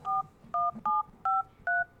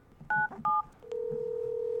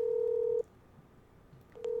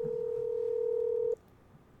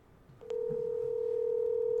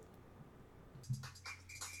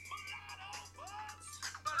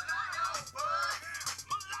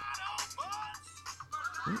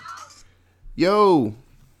Yo.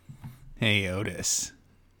 Hey, Otis.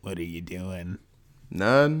 What are you doing?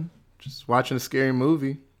 None. Just watching a scary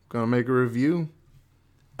movie. Gonna make a review.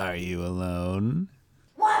 Are you alone?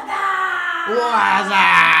 What's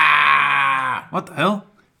up? What the hell?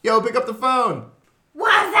 Yo, pick up the phone.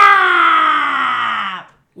 What's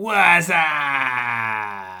up? What's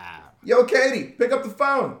up? Yo, Katie, pick up the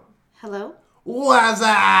phone. Hello? What's up?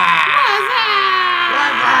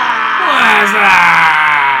 What's up?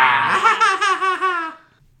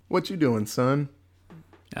 What you doing, son?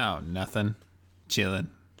 Oh, nothing. Chilling.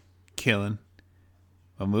 Killing.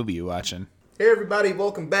 What movie you watching? Hey, everybody.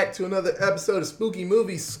 Welcome back to another episode of Spooky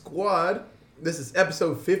Movie Squad. This is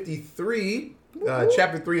episode 53,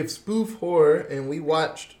 chapter 3 of Spoof Horror, and we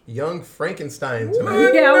watched Young Frankenstein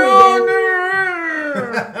tonight. Yeah, we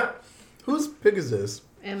did. Whose pick is this?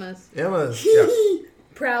 Emma's. Emma's. Yeah,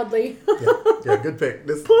 Proudly. yeah, good pick.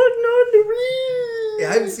 This, Putting on the ring. yeah,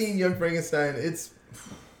 I haven't seen Young Frankenstein. It's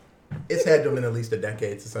had to have been at least a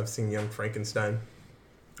decade since I've seen Young Frankenstein.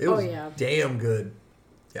 It was damn good.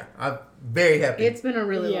 Yeah, I'm very happy. It's been a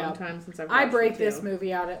really long time since I've watched I break it, this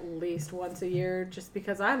movie out at least once a year just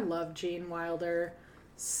because I love Gene Wilder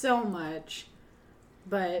so much.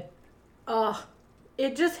 But,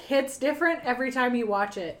 it just hits different every time you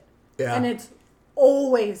watch it. Yeah. And it's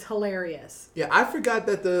always hilarious. Yeah, I forgot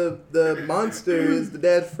that the monster is the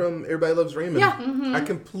dad from Everybody Loves Raymond. Yeah. Mm-hmm. I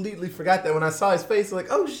completely forgot that when I saw his face. I'm like,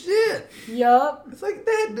 oh shit, Yup. it's like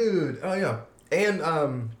that dude. Oh yeah,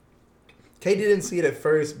 and Katie didn't see it at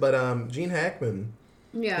first, but Gene Hackman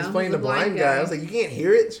Yeah, is playing the blind guy. I was like, you can't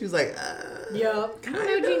hear it. She was like, Yup. I don't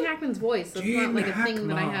know Gene Hackman's voice. That's not like a thing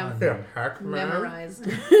that I have yeah, Hackman. memorized.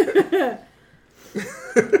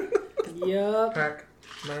 Yup.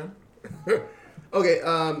 Hackman. Okay,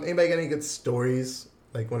 anybody got any good stories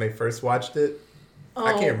like when they first watched it?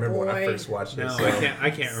 I can't remember when I first watched it. No, so. I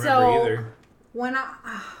can't remember So- either. When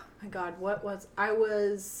oh my God,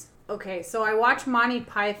 so I watched Monty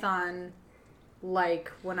Python like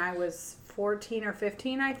when I was 14 or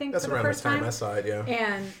 15, I think, That's for the around the first time time. I saw it, yeah.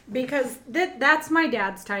 And because that's my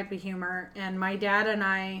dad's type of humor, and my dad and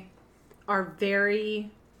I are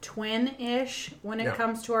very twin-ish when it Yeah.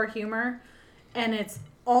 comes to our humor, and it's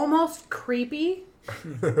almost creepy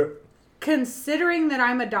considering that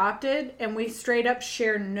I'm adopted and we straight up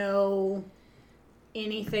share no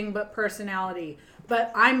anything but personality.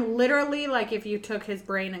 But I'm literally like, if you took his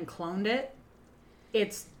brain and cloned it,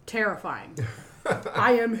 it's terrifying.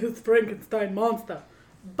 I am his Frankenstein monster.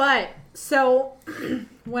 But so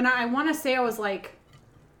when I want to say I was like,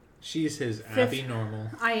 She's his Abby Normal.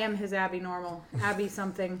 I am his Abby Normal, Abby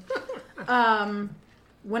something.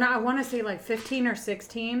 When I want to say like 15 or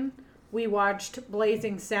 16, we watched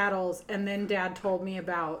Blazing Saddles, and then Dad told me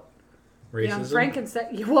about Young Racism?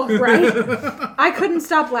 Frankenstein. Well, right? I couldn't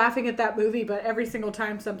stop laughing at that movie, but every single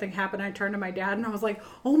time something happened, I turned to my dad and I was like,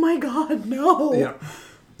 oh my God, no. Yeah.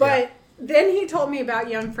 But then he told me about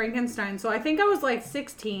Young Frankenstein. So I think I was like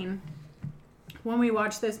 16 when we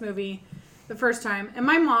watched this movie the first time. And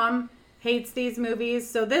my mom hates these movies.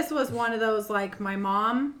 So this was one of those, like, my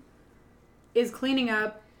mom is cleaning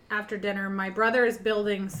up after dinner. My brother is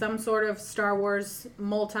building some sort of Star Wars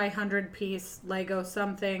multi-100-piece Lego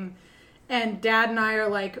something. And Dad and I are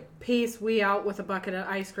like, peace, we out with a bucket of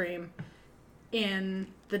ice cream in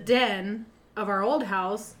the den of our old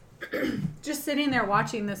house, just sitting there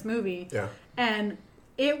watching this movie. Yeah. And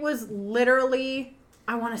it was literally,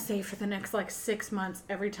 I want to say for the next like 6 months,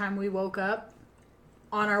 every time we woke up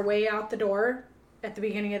on our way out the door at the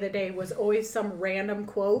beginning of the day was always some random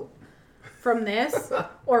quote from this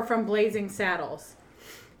or from Blazing Saddles.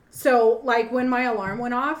 So like when my alarm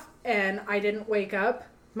went off and I didn't wake up,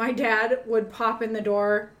 my dad would pop in the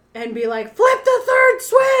door and be like, flip the third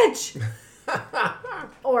switch!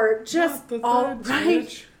 Or just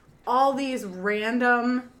all these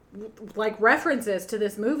random like references to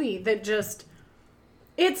this movie that just,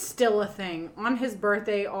 it's still a thing. On his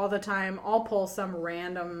birthday all the time, I'll pull some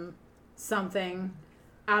random something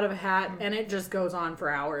out of a hat and it just goes on for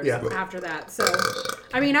hours after that. So,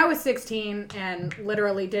 I mean, I was 16 and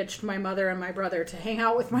literally ditched my mother and my brother to hang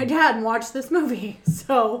out with my dad and watch this movie.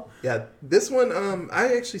 So, Yeah, this one,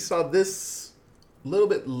 I actually saw this a little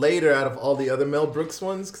bit later out of all the other Mel Brooks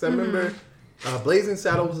ones, because I remember Blazing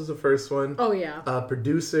Saddles was the first one. oh yeah.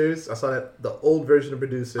 Producers, I saw that the old version of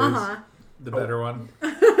Producers. The better one.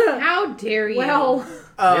 How dare you Well,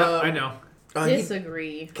 Yeah, I know.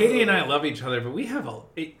 disagree? Katie and I love each other, but we have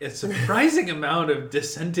a surprising amount of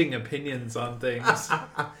dissenting opinions on things.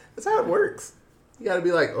 That's how it works. You gotta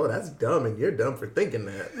be like, oh, that's dumb, and you're dumb for thinking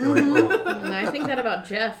that. You're like, oh. And I think that about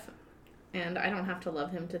Jeff, and I don't have to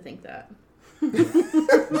love him to think that. My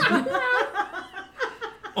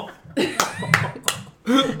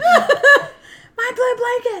blue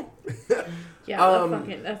blanket. Yeah,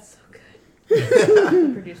 that's so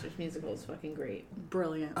good. Producer's Musical is fucking great.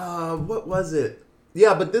 Brilliant. What was it?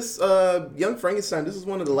 Yeah, but this Young Frankenstein, this is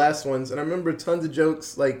one of the last ones, and I remember tons of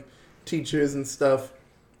jokes, like teachers and stuff,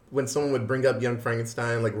 when someone would bring up Young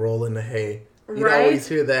Frankenstein, like roll in the hay. You'd always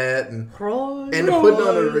hear that, and putting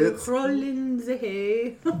on a Ritz. Roll in the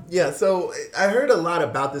hay. Yeah, so I heard a lot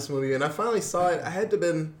about this movie, and I finally saw it. I had to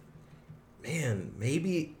been,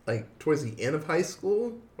 maybe like towards the end of high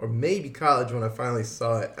school, or maybe college when I finally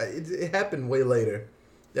saw it. It happened way later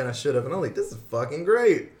than I should have, and I'm like, this is fucking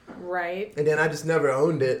great. Right. And then I just never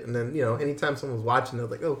owned it, and then, anytime someone was watching it, I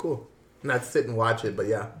was like, oh, cool. And I'd sit and watch it, but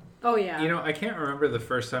yeah. Oh, yeah. I can't remember the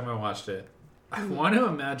first time I watched it. I want to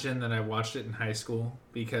imagine that I watched it in high school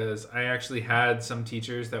because I actually had some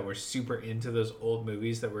teachers that were super into those old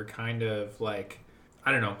movies that were kind of like,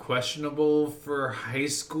 I don't know, questionable for high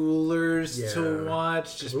schoolers to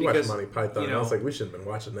watch. Just we because watched Monty Python, and I was like, we shouldn't have been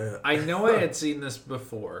watching that. I know I had seen this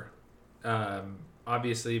before,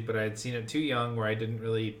 obviously, but I had seen it too young where I didn't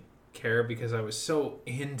really care because I was so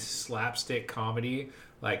into slapstick comedy,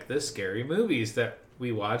 like the scary movies that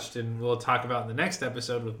we watched, and we'll talk about in the next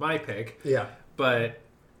episode with my pick. Yeah. But,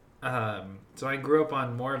 so I grew up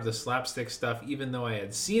on more of the slapstick stuff. Even though I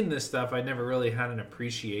had seen this stuff, I never really had an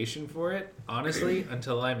appreciation for it, honestly,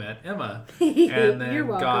 until I met Emma. And then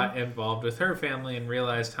got involved with her family and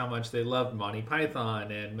realized how much they loved Monty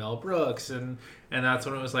Python and Mel Brooks. And that's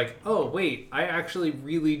when it was like, oh, wait, I actually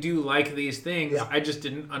really do like these things. Yeah. I just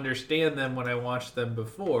didn't understand them when I watched them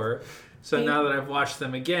before. So now that I've watched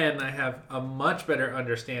them again, I have a much better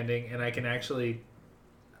understanding, and I can actually,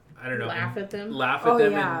 I don't know, laugh at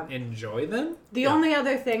them and enjoy them. The only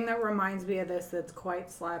other thing that reminds me of this that's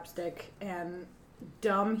quite slapstick and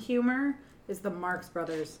dumb humor is the Marx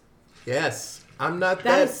Brothers. Yes. I'm not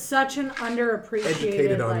that is such an underappreciated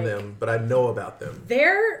educated on them, but I know about them.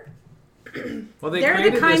 They're they're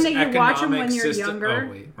the kind that you watch them when you're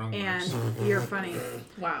younger, and you're funny.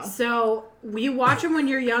 Wow. So we watch them when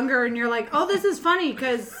you're younger, and you're like, oh, this is funny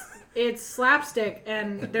because it's slapstick,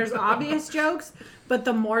 and there's obvious jokes, but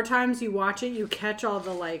the more times you watch it, you catch all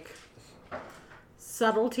the, like,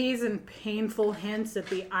 subtleties and painful hints at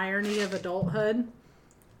the irony of adulthood.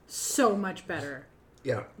 So much better.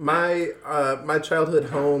 Yeah, my childhood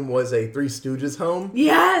home was a Three Stooges home.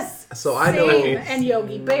 Yes! So I know and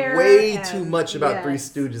Yogi Bear way too much about Three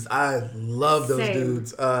Stooges. I love those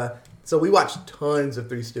dudes. So we watched tons of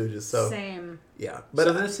Three Stooges. So same. Yeah, but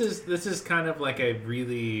so this is kind of like a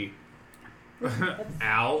really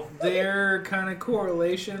out there kind of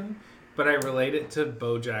correlation, but I relate it to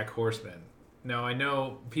BoJack Horseman. Now I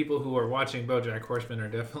know people who are watching BoJack Horseman are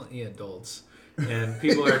definitely adults. And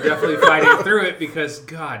people are definitely fighting through it because,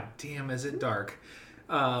 god damn, is it dark.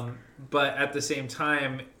 But at the same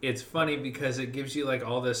time, it's funny because it gives you, like,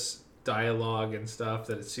 all this dialogue and stuff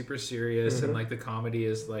that it's super serious and, like, the comedy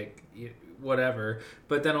is, like, whatever.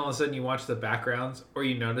 But then all of a sudden you watch the backgrounds or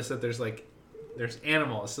you notice that there's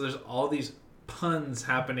animals. So there's all these puns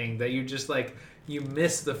happening that you just, like, you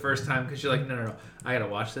miss the first time because you're like, no, I gotta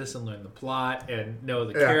watch this and learn the plot and know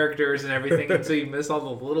the characters and everything, and so you miss all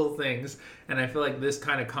the little things. And I feel like this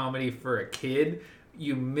kind of comedy for a kid,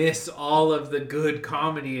 you miss all of the good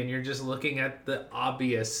comedy and you're just looking at the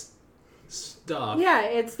obvious stuff. Yeah,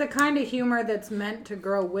 it's the kind of humor that's meant to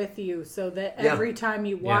grow with you, so that every time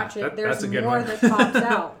you watch it, there's more that pops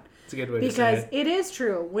out. It's a good way because to say it. It is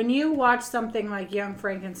true. When you watch something like Young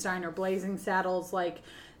Frankenstein or Blazing Saddles, like,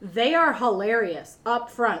 they are hilarious up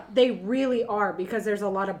front. They really are, because there's a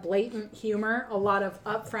lot of blatant humor, a lot of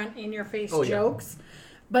upfront, in-your-face jokes.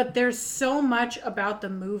 But there's so much about the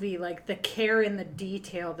movie, like the care and the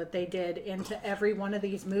detail that they did into every one of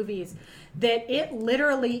these movies, that it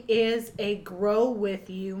literally is a grow with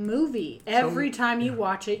you movie. Every time you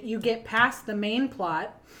watch it, you get past the main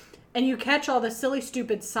plot, and you catch all the silly,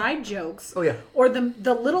 stupid side jokes. Oh, yeah. Or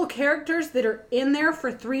the little characters that are in there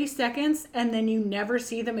for 3 seconds, and then you never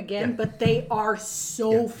see them again, but they are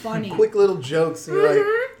so funny. Quick little jokes. And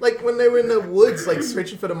you're like when they were in the woods, like,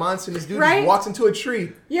 searching for the monster, and this dude just walks into a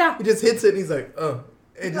tree. Yeah. He just hits it, and he's like, oh.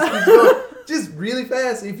 It just keeps going. Just really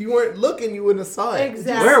fast. If you weren't looking, you wouldn't have saw it.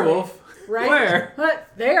 Exactly. Werewolf. Right? Where? What?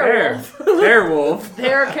 Their wolf.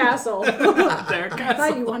 Their castle. Their castle. I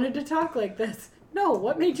thought you wanted to talk like this. No,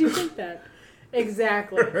 what made you think that?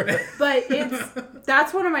 Exactly. But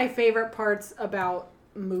that's one of my favorite parts about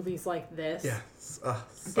movies like this. Yeah.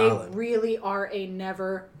 They really are a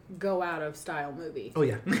never go out of style movie. Oh,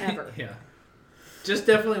 yeah. Ever. Yeah. just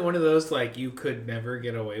definitely one of those, like, you could never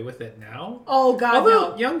get away with it now. Oh God,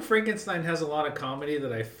 Although no. Young Frankenstein has a lot of comedy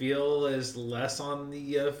that I feel is less on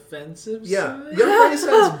the offensive Yeah, side. Young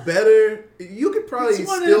Frankenstein's better. You could probably It's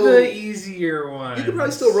one still. of the easier ones. You could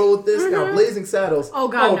probably still roll with this. Now, Blazing Saddles. Oh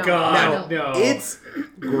God, Oh no. God, Now, no. it's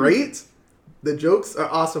great. The jokes are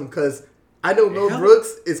awesome because I know Mel Yeah.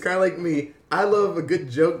 Brooks is kind of like me. I love a good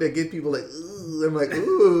joke that gets people like, ooh. I'm like,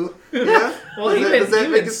 ooh. Yeah. Well, Does that make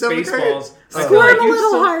even your stomach hurt? Spaceballs. I feel Squirm like a you little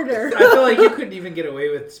still- harder. I feel like you couldn't even get away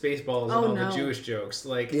with Spaceballs and Oh, all no. the Jewish jokes.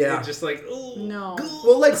 Like, Yeah. it's just like, ooh, No.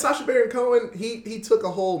 Well, like Sacha Baron Cohen, he took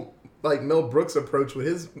a whole like Mel Brooks approach with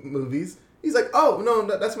his movies. He's like, oh no,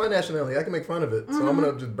 that's my nationality. I can make fun of it, so I'm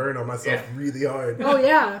gonna just burn on myself Yeah. really hard. Oh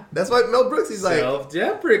yeah. That's why Mel Brooks. He's like,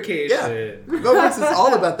 self-deprecation. Mel Brooks is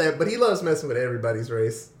all about that, but he loves messing with everybody's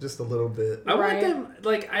race just a little bit. I want Right. them,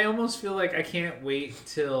 like, I almost feel like I can't wait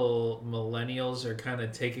till millennials are kind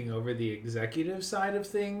of taking over the executive side of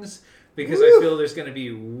things, because Woo. I feel there's going to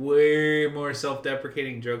be way more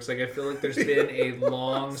self-deprecating jokes. Like, I feel like there's been a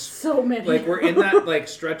long, So many. like, we're in that, like,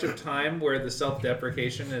 stretch of time where the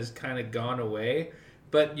self-deprecation has kind of gone away.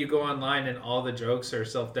 But you go online and all the jokes are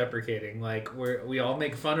self-deprecating. Like, we all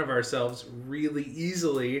make fun of ourselves really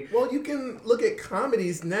easily. Well, you can look at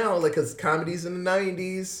comedies now, like, because comedies in the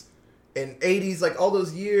 90s and 80s, like, all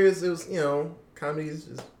those years, it was, comedies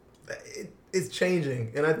just, it's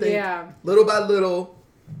changing. And I think Yeah. little by little,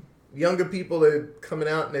 younger people are coming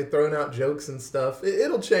out and they're throwing out jokes and stuff.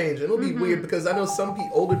 It'll change. It'll be weird because I know some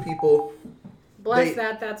older people, Bless they-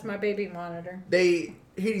 that's my baby monitor. they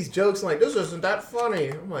hear these jokes and like, this isn't that funny.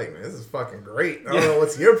 I'm like, man, this is fucking great. I don't know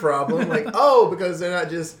what's your problem. Like, oh, because they're not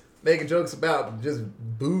just making jokes about just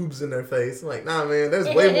boobs in their face. I'm like, nah, man, there's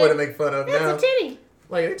way more to make fun of now. It's a titty.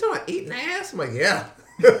 Like, are you talking about eating ass? I'm like, yeah.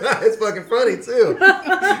 It's fucking funny, too.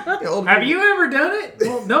 Older Have people- you ever done it?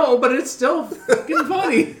 Well, no, but it's still fucking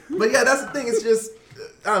funny. But yeah, that's the thing. It's just,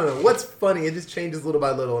 I don't know. What's funny, it just changes little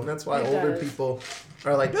by little. And that's why It older does. people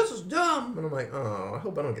are like, this is dumb. And I'm like, oh, I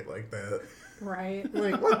hope I don't get like that. Right.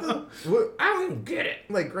 I'm like, what the? What? I don't even get it.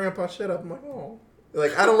 Like, Grandpa, shut up. I'm like, oh.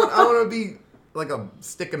 Like, I don't want to be like a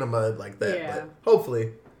stick in the mud like that. Yeah. But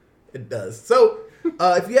hopefully it does. So,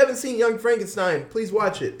 if you haven't seen Young Frankenstein, please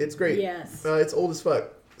watch it. It's great. Yes. It's old as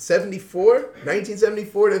fuck.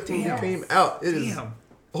 1974, the movie came out. It is Damn.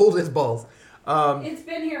 old as balls. It's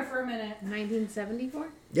been here for a minute. 1974?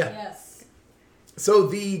 Yeah. Yes. So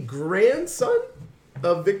the grandson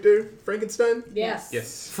of Victor Frankenstein, Yes.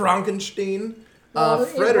 Yes. Frankenstein, Well,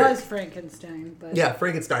 Frederick. it was Frankenstein, but Yeah,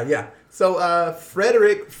 Frankenstein. Yeah. So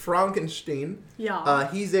Frederick Frankenstein.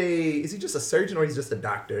 yeah. Is he just a surgeon or he's just a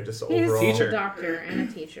doctor? Just He's overall Teacher. A doctor and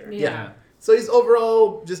a teacher. Yeah. So he's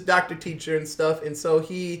overall just doctor, teacher, and stuff. And so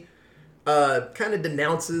he kind of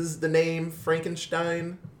denounces the name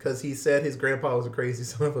Frankenstein because he said his grandpa was a crazy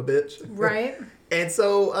son of a bitch. Right. And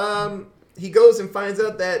so he goes and finds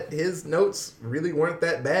out that his notes really weren't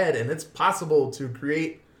that bad, and it's possible to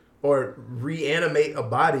create or reanimate a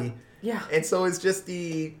body. Yeah. And so it's just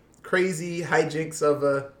the crazy hijinks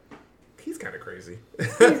of he's kind of crazy.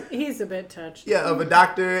 He's a bit touched. Yeah, of a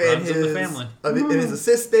doctor and Runs in his the family. and his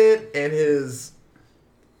assistant and his,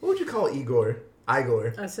 what would you call Igor?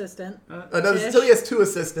 Assistant. No, Ish. so he has two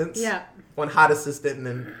assistants. Yeah. One hot assistant and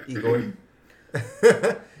then Igor.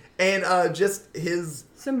 And just his.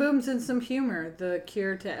 Some booms and some humor. The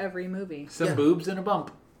cure to every movie. Some Yeah. boobs and a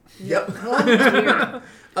bump. Yep. Oh, dear.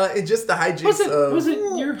 And just the hijinks of. Was it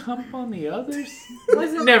your hump on the others?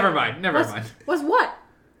 Was it- Never mind. Never was, mind. was what?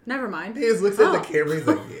 Never mind. He just looks at the Oh. camera. He's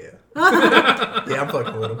like, "Yeah, yeah, I'm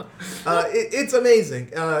fucking with him." It's amazing.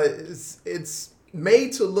 It's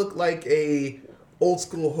made to look like a old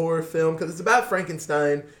school horror film because it's about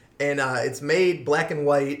Frankenstein, and it's made black and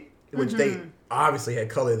white, which they obviously had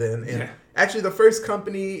color then. And Yeah. actually, the first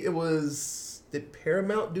company did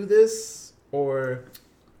Paramount do this or?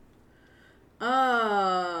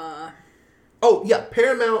 Oh yeah,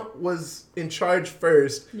 Paramount was in charge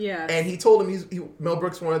first. Yeah. And he told him Mel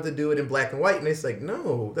Brooks wanted to do it in black and white, and it's like,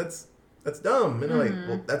 no, that's dumb. And they're like,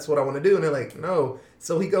 well, that's what I want to do, and they're like, no.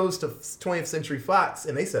 So he goes to 20th Century Fox,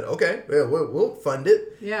 and they said, okay, yeah, we'll fund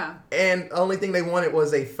it. Yeah. And the only thing they wanted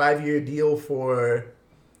was a 5-year deal for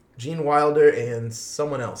Gene Wilder and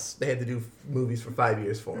someone else. They had to do movies for 5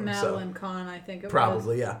 years for him. Madeline Kahn, I think it was.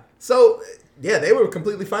 Probably, yeah. So, yeah, they were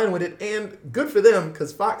completely fine with it, and good for them,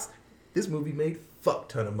 because Fox, this movie made fuck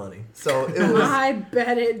ton of money. So it was. I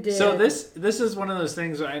bet it did. So this is one of those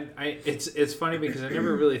things. It's funny because I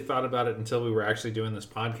never really thought about it until we were actually doing this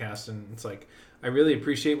podcast, and it's like I really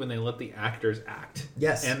appreciate when they let the actors act,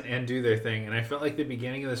 Yes. and do their thing. And I felt like the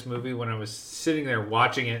beginning of this movie, when I was sitting there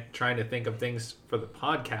watching it, trying to think of things for the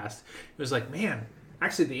podcast, it was like, man,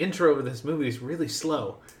 actually the intro of this movie is really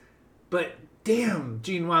slow, but damn,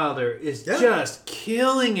 Gene Wilder is just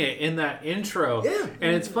killing it in that intro. Yeah.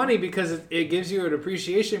 And it's funny because it gives you an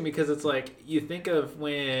appreciation, because it's like you think of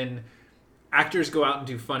when actors go out and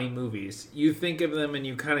do funny movies. You think of them and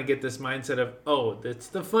you kind of get this mindset of, oh, that's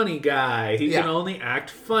the funny guy. He can only act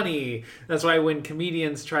funny. That's why when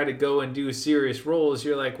comedians try to go and do serious roles,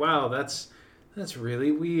 you're like, wow, that's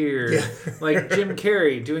really weird. Yeah. Like Jim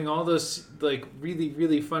Carrey doing all those like really,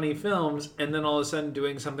 really funny films, and then all of a sudden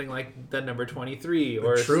doing something like The Number 23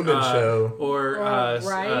 or Truman Show. or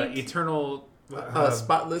right? Eternal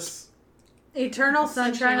Spotless Eternal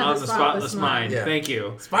Sunshine on of the the Spotless Mind. Yeah. Thank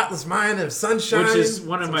you. Spotless Mind of Sunshine. Which is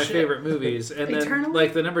one of some my shit. favorite movies. And then, Eternally?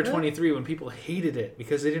 like, The Number 23, when people hated it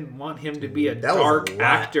because they didn't want him to be a That was a dark lot.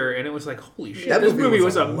 actor. And it was like, holy shit, That this movie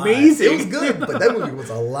was a lot. amazing. It was good, but that movie was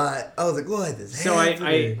a lot. I was like, what is So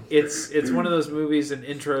happening? it's one of those movies and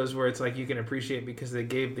intros where it's like you can appreciate because they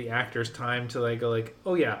gave the actors time to like go like,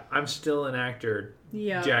 oh yeah, I'm still an actor,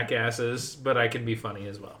 Yeah. jackasses, but I can be funny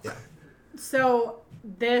as well. Yeah. So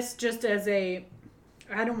this, just as a,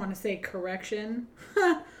 I don't want to say correction,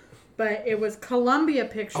 but it was Columbia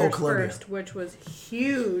Pictures Columbia. first, which was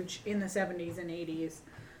huge in the 70s and 80s.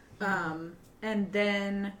 And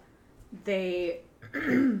then they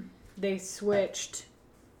they switched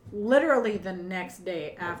literally the next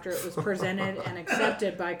day after it was presented and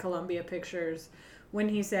accepted by Columbia Pictures. When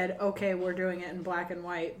he said, okay, we're doing it in black and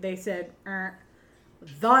white, they said,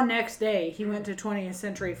 The next day, he went to 20th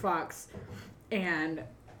Century Fox, and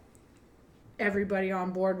everybody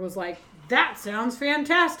on board was like, that sounds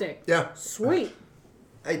fantastic. Yeah. Sweet.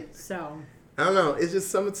 I So, don't know. It's just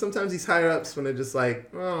sometimes these higher ups, when they're just like,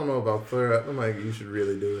 I don't know about flare up. I'm like, you should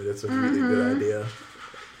really do it. It's a really good idea.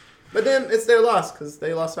 But then it's their loss because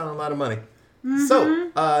they lost out on a lot of money.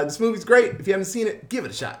 So, this movie's great. If you haven't seen it, give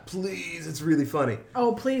it a shot. Please. It's really funny.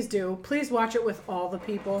 oh, please do. Please watch it with all the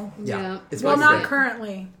people. Yeah. It's Well, my not favorite.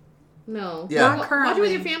 currently. No. Yeah. Not Watch it currently.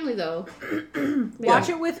 with your family, though. Watch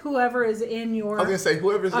it with whoever is in your I was going to say,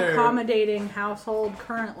 whoever's there. accommodating household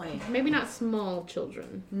currently. Maybe not small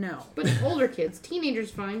children, No. but older kids. Teenagers,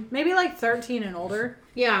 fine. Maybe like 13 and older.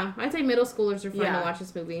 Yeah, I'd say middle schoolers are fine Yeah. to watch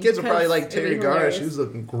this movie. Kids will probably like It'd be Terry Garr. hilarious. She was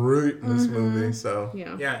looking great in this movie. So,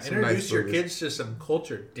 Yeah. Yeah, Some introduce nice your movies. kids to some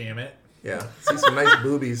culture, damn it. yeah. See some nice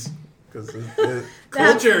boobies. Because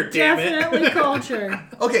Culture, That's damn it. definitely culture.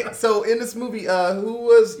 Okay, so in this movie, who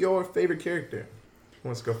was your favorite character? Who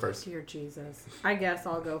wants to go first? Dear Jesus. I guess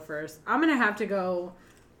I'll go first. I'm going to have to go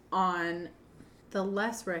on the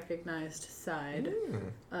less recognized side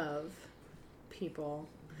of people.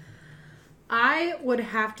 I would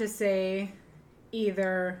have to say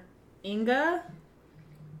either Inga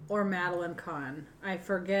or Madeline Kahn. I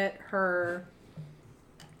forget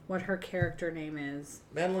what her character name is.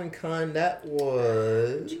 Madeline Kahn, that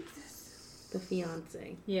was... The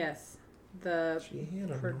fiance. Yes. She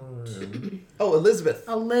had a Her- name. Oh, Elizabeth.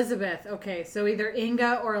 Elizabeth. Okay, so either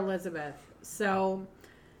Inga or Elizabeth. So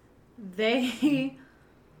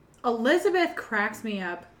Elizabeth cracks me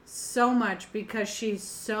up so much because she's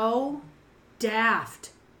so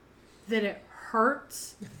daft that it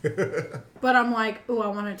hurts. But I'm like, oh, I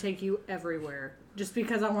want to take you everywhere. Just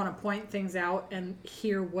because I want to point things out and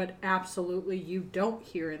hear what absolutely you don't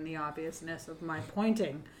hear in the obviousness of my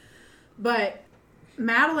pointing. But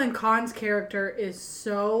Madeline Kahn's character is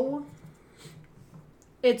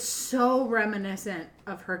it's so reminiscent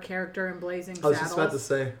of her character in Blazing I was just about to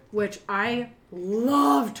Saddles, say. which I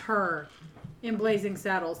loved her in Blazing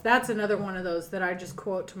Saddles. That's another one of those that I just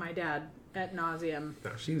quote to my dad ad nauseum.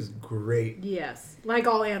 No, she was great. Yes. Like,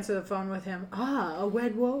 I'll answer the phone with him. A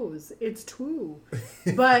wed woes. It's true.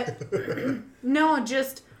 But, no,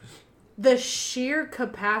 just the sheer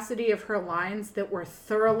capacity of her lines that were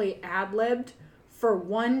thoroughly ad-libbed for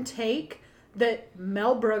one take that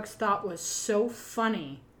Mel Brooks thought was so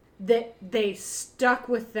funny that they stuck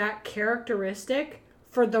with that characteristic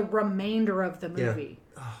for the remainder of the movie.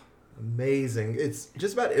 Amazing. It's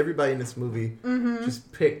just about everybody in this movie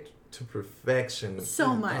just picked to perfection.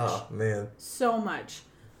 So much. Oh, man. So much.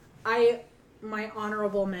 My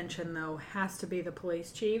honorable mention, though, has to be the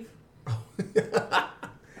police chief.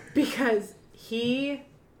 Because he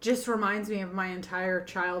just reminds me of my entire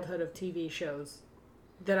childhood of TV shows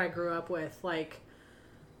that I grew up with. Like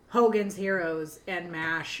Hogan's Heroes and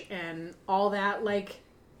MASH and all that. Like,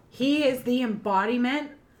 He is the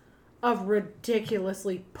embodiment of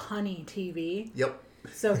ridiculously punny TV. Yep.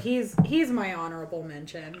 So he's my honorable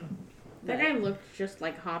mention. That guy looked just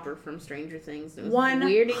like Hopper from Stranger Things. It was 100%.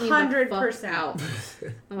 weirding me the fuck out.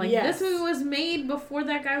 I'm like, Yes. this movie was made before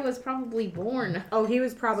that guy was probably born. Oh, he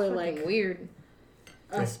was probably It's like fucking weird.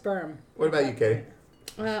 a sperm. What about you, Katie?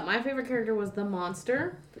 My favorite character was the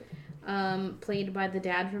monster, played by the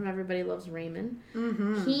dad from Everybody Loves Raymond.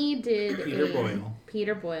 Mm-hmm. He did Boyle.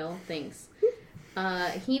 Peter Boyle, thanks.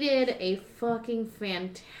 He did a fucking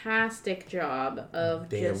fantastic job of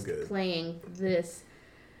Damn just good. playing this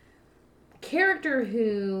character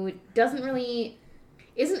who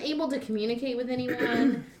isn't able to communicate with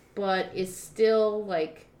anyone, but is still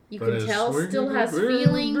like you But can is tell swinging still has the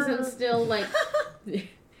feelings river. and still like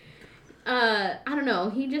I don't know.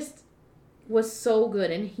 He just was so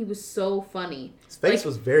good and he was so funny. His face Like,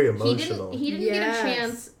 was very emotional. He didn't get Yes. a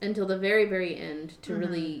chance until the very, very end to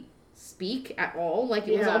really speak at all. Like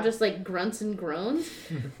it was Yeah. all just like grunts and groans.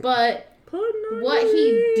 But what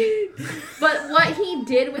he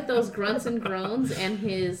did with those grunts and groans and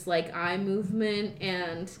his like eye movement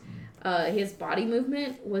and his body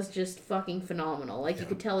movement was just fucking phenomenal. Like you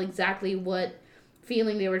could tell exactly what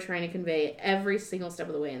feeling they were trying to convey every single step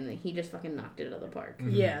of the way, and he just fucking knocked it out of the park.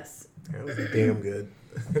 Yes, That was damn good.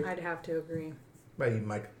 I'd have to agree. What about you,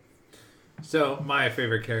 Mike? So my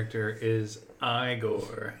favorite character is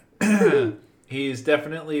Igor. He's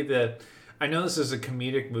definitely the. I know this is a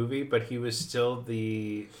comedic movie, but he was still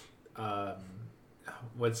the.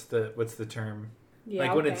 What's the term? Yeah,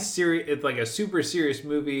 like when okay. it's serious, it's like a super serious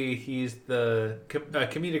movie. He's the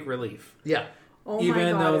comedic relief. Yeah. Oh even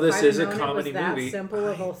my God, though if this I'd is a known comedy it was that movie, simple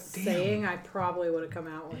of a saying, I probably would have come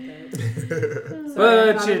out with it. Sorry, But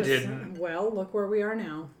I thought you it was- didn't. Well, look where we are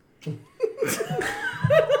now.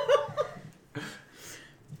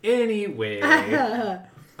 Anyway,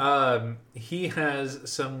 he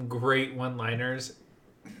has some great one-liners,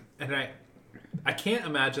 and I can't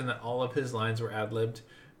imagine that all of his lines were ad-libbed,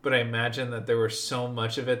 but I imagine that there was so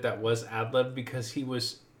much of it that was ad-libbed because he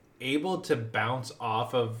was able to bounce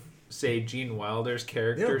off of, say, Gene Wilder's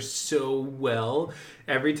character so well.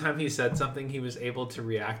 Every time he said something, he was able to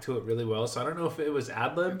react to it really well. So I don't know if it was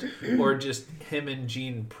ad-libbed or just him and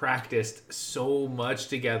Gene practiced so much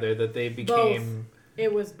together that they became...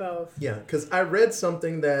 It was both. Yeah, because I read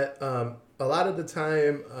something that a lot of the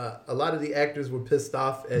time, a lot of the actors were pissed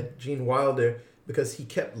off at Gene Wilder because he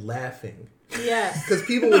kept laughing. Yes. Because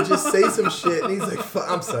people would just say some shit, and he's like,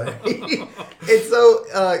 I'm sorry. And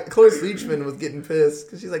so Cloris Leachman was getting pissed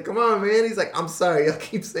because she's like, come on, man. He's like, I'm sorry. Y'all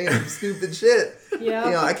keep saying some stupid shit. Yeah.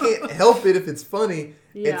 You know, I can't help it if it's funny.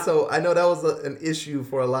 Yeah. And so I know that was an issue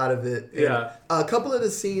for a lot of it. And Yeah. a couple of the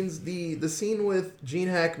scenes, the scene with Gene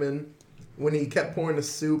Hackman, when he kept pouring the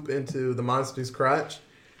soup into the monster's crotch,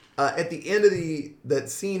 at the end of that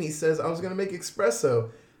scene, he says, I was going to make espresso.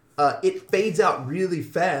 It fades out really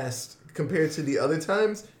fast compared to the other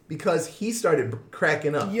times because he started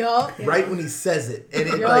cracking up Yup. right when he says it. And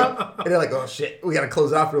it and they're like, oh shit, we got to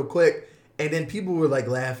close it off real quick. And then people were like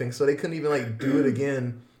laughing, so they couldn't even like do it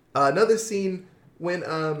again. Another scene when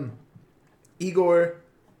Igor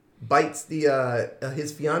bites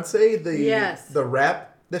his fiance, the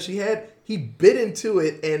wrap that she had. He bit into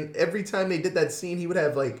it, and every time they did that scene, he would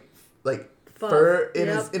have like fur in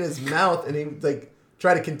his mouth, and he would like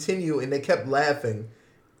try to continue, and they kept laughing.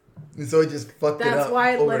 And so it just fucked it up. That's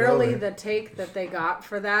why over and literally over. the take that they got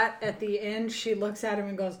for that at the end, she looks at him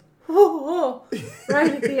and goes, oh, oh.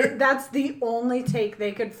 Right at the end. That's the only take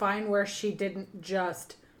they could find where she didn't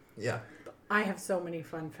just. Yeah. I have so many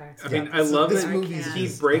fun facts. I mean, Yeah, I so love this that movie is he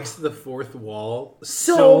just- breaks the fourth wall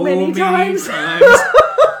So many times.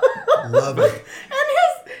 Love it.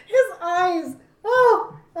 And his eyes.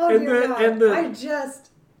 Oh And dear the- God. and the- I just.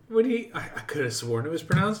 When I could have sworn it was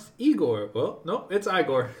pronounced Igor. Well, no, it's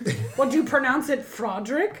Igor. Would you pronounce it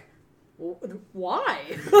Frederick? Why?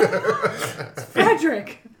 It's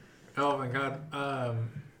Frederick. Oh my god.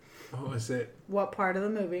 What was it? What part of the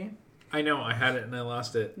movie? I know I had it and I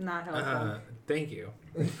lost it. Not helpful. Thank you.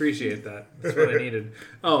 Appreciate that. That's what I needed.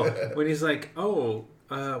 Oh, when he's like, "Oh,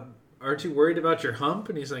 aren't you worried about your hump?"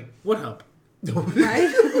 And he's like, "What hump?"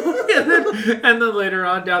 Right? and then later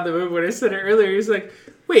on down the movie, when I said it earlier, he's like,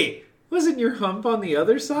 "Wait, wasn't your hump on the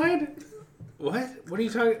other side?" What? What are you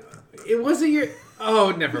talking? It wasn't your.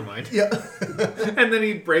 Oh, never mind. Yeah. And then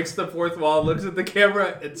he breaks the fourth wall, looks at the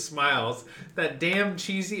camera, and smiles. That damn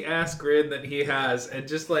cheesy ass grin that he has, and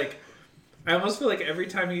just like, I almost feel like every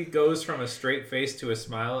time he goes from a straight face to a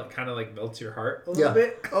smile, it kind of like melts your heart a little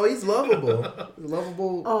bit. Oh, he's lovable.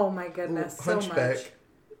 Lovable. Oh my goodness, so Hunchback. much.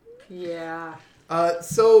 Yeah.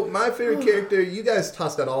 So my favorite character, you guys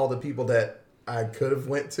tossed out all the people that I could have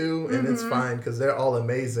went to, and it's fine because they're all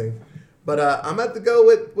amazing. But I'm about to go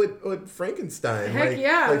with Frankenstein. Heck like,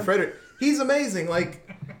 yeah. Like Frederick. He's amazing. Like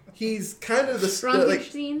he's kind of the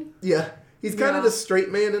Frankenstein. yeah. He's kind of the straight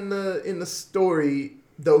man in the story.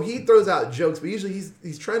 Though he throws out jokes, but usually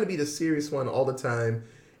he's trying to be the serious one all the time.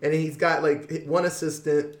 And he's got like one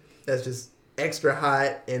assistant that's just extra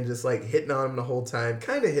hot and just like hitting on him the whole time,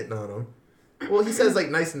 kind of hitting on him. Well, he says like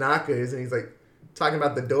nice knockers, and he's like talking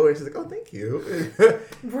about the door, and she's like, "Oh, thank you."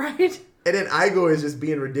 Right. And then Igor is just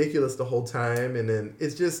being ridiculous the whole time, and then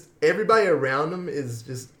it's just everybody around him is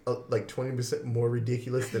just like 20% more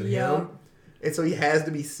ridiculous than him, and so he has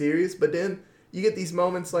to be serious. But then you get these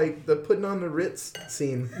moments like the putting on the Ritz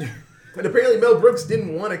scene, and apparently Mel Brooks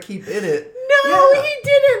didn't want to keep in it. No, he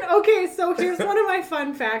didn't. Okay, so here's one of my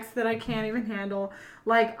fun facts that I can't even handle.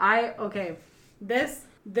 Like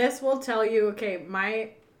this will tell you. Okay,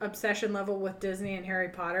 my obsession level with Disney and Harry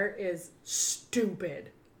Potter is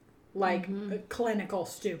stupid. Like clinical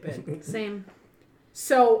stupid. Same.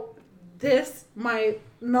 So my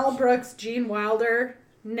Mel Brooks, Gene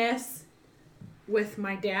Wilder-ness with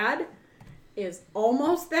my dad is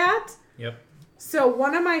almost that. Yep. So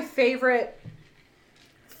one of my favorite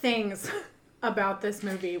things about this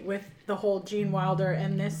movie with the whole Gene Wilder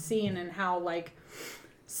and this scene and how like,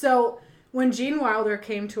 so when Gene Wilder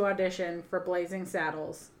came to audition for Blazing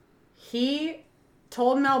Saddles, he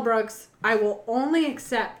told Mel Brooks, "I will only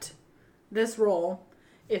accept this role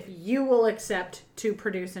if you will accept to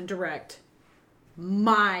produce and direct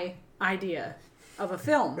my idea of a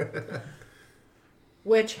film."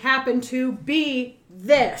 Which happened to be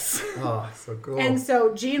this. Oh, so cool. And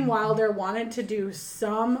so Gene Wilder wanted to do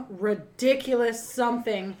some ridiculous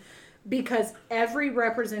something because every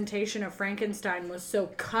representation of Frankenstein was so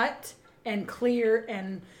cut and clear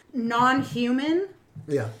and non-human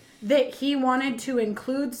Yeah. that he wanted to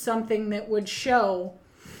include something that would show,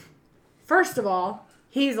 first of all,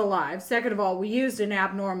 he's alive. Second of all, we used an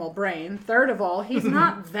abnormal brain. Third of all, he's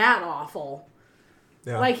not that awful.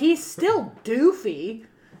 Yeah. Like, he's still doofy.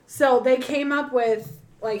 So they came up with,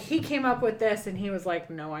 like, he came up with this and he was like,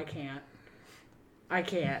 "No, I can't. I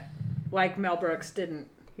can't." Like, Mel Brooks didn't.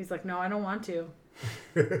 He's like, "No, I don't want to."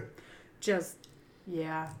 Just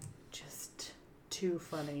too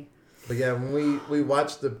funny. But yeah, when we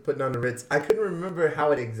watched the Putting on the Ritz, I couldn't remember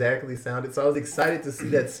how it exactly sounded, so I was excited to see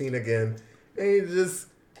that scene again. And he's just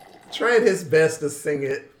trying his best to sing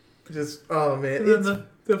it. Just, oh man. And then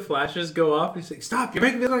the flashes go off. He's like, "Stop! You're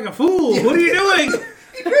making me look like a fool. What are you doing?"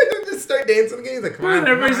 He tried to just start dancing again. He's like, "Come on." And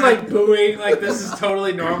everybody's like booing, like this is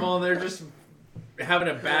totally normal, and they're just having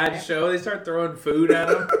a bad show. They start throwing food at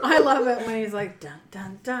him. I love it when he's like, "Dun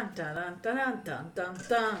dun dun dun dun dun dun dun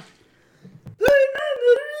dun."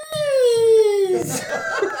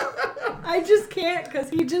 I just can't, because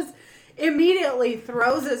he just immediately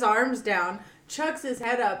throws his arms down, chucks his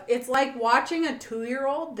head up. It's like watching a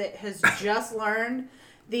 2-year-old that has just learned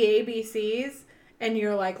the ABCs, and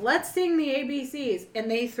you're like, "Let's sing the ABCs," and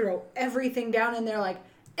they throw everything down, and they're like,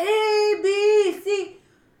 "ABC."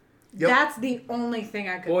 Yep. That's the only thing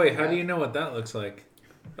I could Boy, think how of. do you know what that looks like?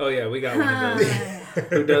 Oh yeah, we got one of those.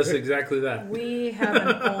 Who does exactly that? We have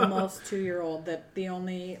an almost 2-year-old that the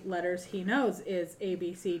only letters he knows is A,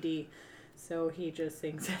 B, C, D. So he just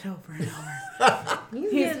sings it over and over.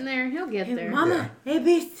 He's getting there. He'll get there. Mama, A,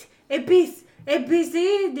 B, C, A, B, C, A, B,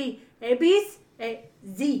 C, D, A, B, C, A,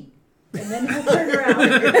 Z. And then he'll turn around.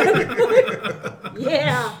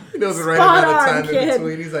 Yeah. He knows the right Spot amount of on, time kid. in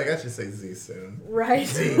between. He's like, "I should say Z soon." Right.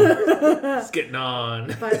 It's getting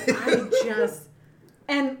on. But I just...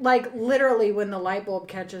 And, like, literally when the light bulb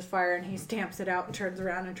catches fire and he stamps it out and turns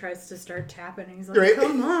around and tries to start tapping, and he's like, Right.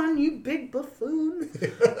 "Come on, you big buffoon."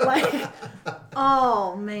 Like,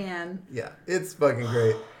 oh, man. Yeah, it's fucking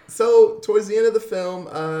great. So, towards the end of the film,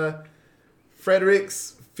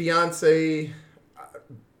 Frederick's fiance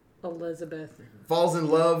Elizabeth. falls in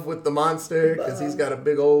love with the monster because he's got a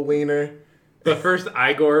big old wiener. But first,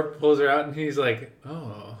 Igor pulls her out, and he's like,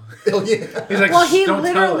 "Oh." Oh, yeah. He's like, Well, "Shh, he don't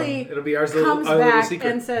tell literally him. It'll be our comes little back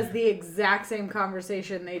secret." and says the exact same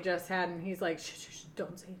conversation they just had, and he's like, "Shh, shh, shh,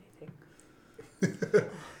 don't say anything."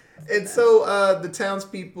 And so the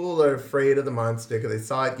townspeople are afraid of the monster because they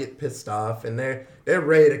saw it get pissed off, and they're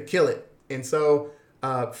ready to kill it. And so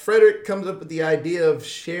Frederick comes up with the idea of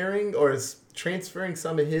sharing or transferring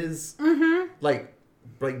some of his like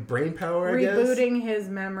brain power, I guess. Rebooting his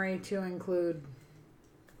memory to include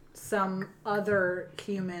some other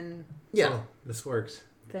human Yeah, Oh, this works.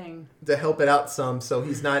 thing. to help it out some, so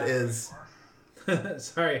he's not as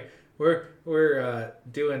Sorry, We're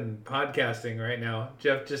doing podcasting right now.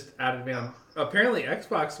 Jeff just added me on. Apparently,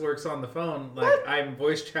 Xbox works on the phone. Like What? I'm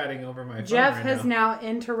voice chatting over my phone. Jeff right has now. now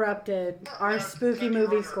interrupted our spooky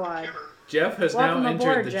movie squad. Jeff has Welcome now entered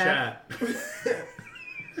aboard, the Jeff. chat.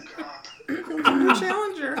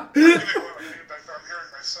 Challenger. I'm hearing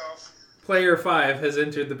myself. Player 5 has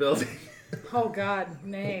entered the building. Oh God,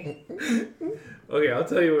 nay. Okay, I'll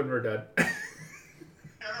tell you when we're done. Yeah,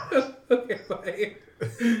 no, Okay, bye.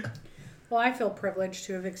 Well, I feel privileged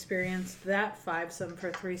to have experienced that fivesome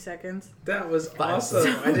for 3 seconds. That was awesome.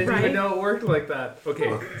 I didn't Right? even know it worked like that.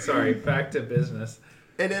 Okay, sorry. Back to business.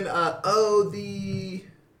 And then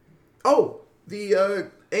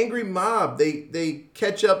the angry mob, they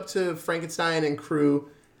catch up to Frankenstein and crew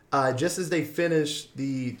just as they finish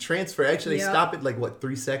the transfer. Actually, they Yep. stop it like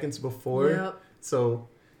 3 seconds before. Yep. So,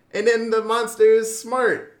 and then the monster is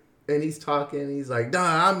smart, and he's talking. He's like,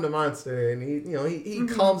 "Nah, I'm the monster," and he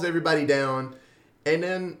calms everybody down. And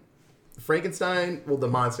then Frankenstein, well, the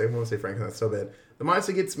monster. I won't say Frankenstein. So bad. The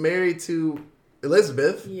monster gets married to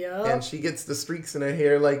Elizabeth, Yep. and she gets the streaks in her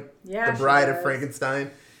hair like Yeah, the she bride of does.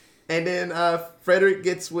 Frankenstein. And then Frederick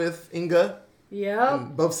gets with Inga. Yep.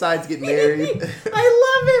 And both sides get married. I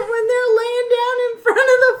love it when they're laying down in front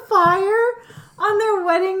of the fire on their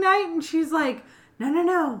wedding night, and she's like,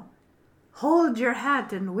 "No, hold your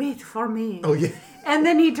hat and wait for me." Oh yeah. And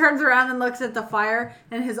then he turns around and looks at the fire,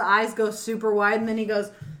 and his eyes go super wide, and then he goes,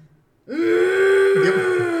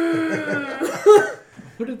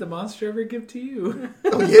 What did the monster ever give to you?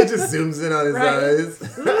 Oh yeah, it just zooms in on his Right.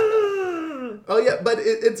 eyes. Oh yeah, but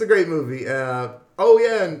it's a great movie.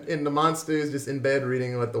 And the monster is just in bed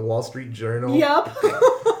reading like the Wall Street Journal. "Yup."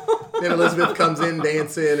 Then Elizabeth comes in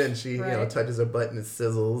dancing, and she Right. touches her butt and it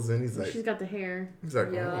sizzles, and he's like, She's got the hair.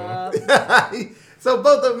 Yup. So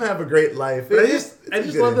both of them have a great life. But I It's just a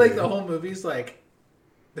good love like ending. the whole movie's like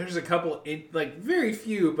there's a couple very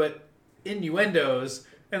few but innuendos,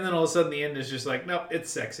 and then all of a sudden the end is just like, nope, it's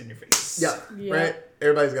sex in your face. Yeah, Yeah. right.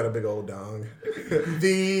 Everybody's got a big old dong.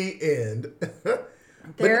 The end.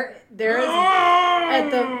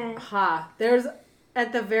 There's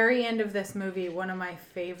at the very end of this movie, one of my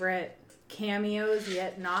favorite cameos,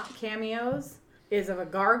 yet not cameos, is of a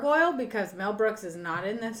gargoyle, because Mel Brooks is not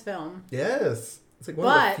in this film. Yes, it's like one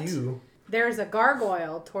But of the few. there's a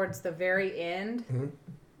gargoyle towards the very end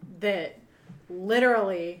that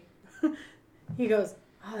literally he goes,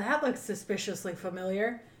 "Oh, that looks suspiciously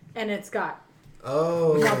familiar," and it's got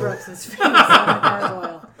Oh, Mel Brooks' face on the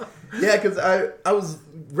gargoyle. yeah, because I was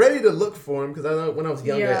ready to look for him because when I was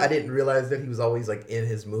younger, Yeah. I didn't realize that he was always like in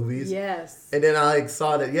his movies. Yes. And then I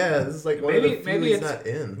saw that. Yeah, this is like one of the few Maybe he's it's not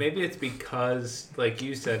in. Maybe it's because, like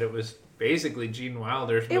you said, it was basically Gene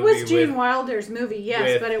Wilder's movie. It was Gene with, Wilder's movie, yes,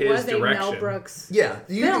 with but it his was a Mel direction. Brooks. Yeah,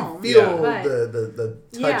 you film. can feel Yeah. the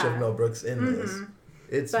touch Yeah. of Mel Brooks in this.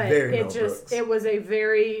 It's But very it Mel just Brooks. it was a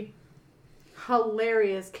very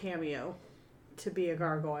hilarious cameo to be a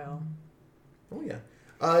gargoyle. Oh yeah.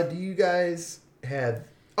 Do you guys have?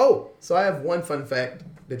 Oh, so I have one fun fact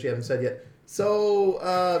that you haven't said yet. So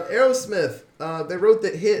Aerosmith, they wrote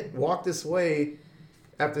that hit "Walk This Way"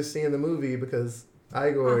 after seeing the movie because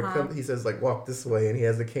Igor he says like "Walk this way" and he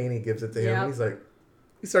has the cane. He gives it to him. Yep. And he's like,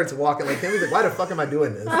 he starts walking like him. He's like, why the fuck am I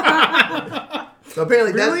doing this? So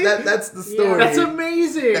apparently Really? that's the story. That's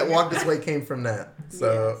amazing. That "Walk This Way" came from that.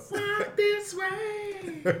 So. Walk this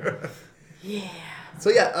way. Yeah. So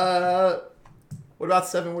yeah, what about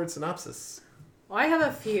 7-word synopsis? Well, I have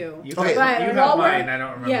a few. You Okay. have, But you while have we're- mine. I don't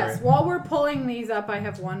remember. Yes, it. while we're pulling these up, I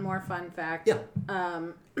have one more fun fact. Yeah.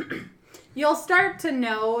 You'll start to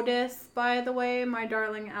notice, by the way, my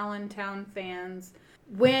darling Allentown fans,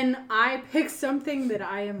 when I pick something that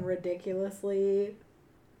I am ridiculously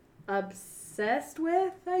obsessed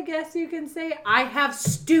with, I guess you can say, I have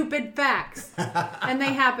stupid facts. And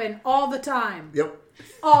they happen all the time. Yep.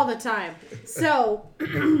 All the time. So,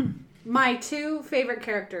 my two favorite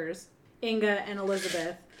characters, Inga and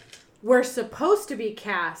Elizabeth, were supposed to be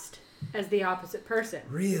cast as the opposite person.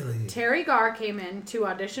 Really? Terry Garr came in to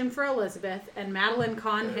audition for Elizabeth, and Madeline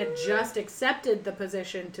Kahn had just accepted the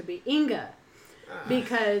position to be Inga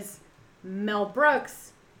because Mel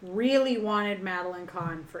Brooks really wanted Madeline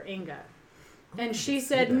Kahn for Inga. And she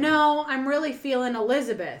said, "No, I'm really feeling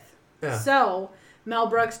Elizabeth." Yeah. So Mel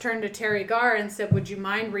Brooks turned to Terry Garr and said, "Would you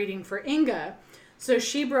mind reading for Inga?" So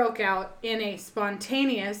she broke out in a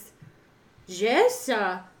spontaneous, "Yes,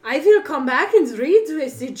 I will come back and read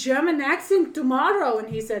with the German accent tomorrow." And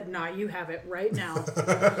he said, "Nah, you have it right now."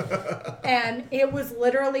 And it was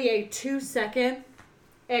literally a 2-second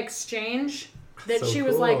exchange that So she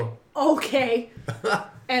was cool. like, "Okay."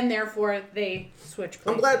 And therefore they switched I'm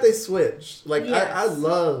places. glad they switched. Like Yes. I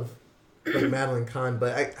love like Madeline Kahn,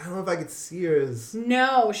 but I don't know if I could see her as.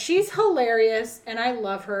 No, she's hilarious, and I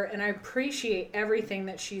love her, and I appreciate everything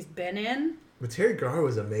that she's been in. But Terry Garr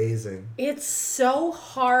was amazing. It's so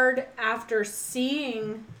hard after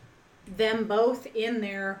seeing them both in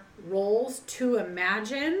their roles to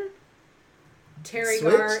imagine Terry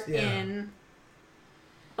Garr in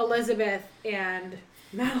Elizabeth and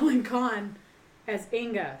Madeline Kahn as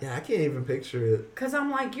Inga. Yeah, I can't even picture it. Because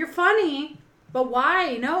I'm like, you're funny, but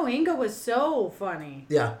why? No, Inga was so funny.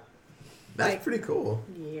 Yeah. That's Like- pretty cool.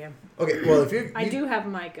 Yeah. Okay, well, if you... I do have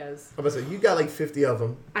Micah's. I'm about to say, you got like 50 of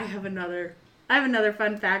them. I have another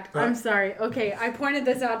fun fact. I'm sorry. Okay, I pointed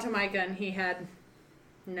this out to Micah and he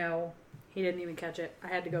didn't even catch it. I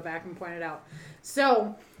had to go back and point it out.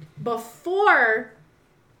 So, before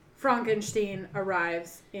Frankenstein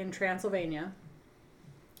arrives in Transylvania,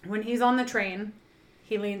 when he's on the train,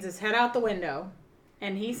 he leans his head out the window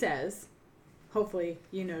and he says, hopefully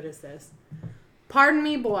you notice this, "Pardon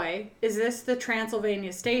me, boy, is this the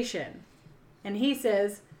Transylvania station?" And he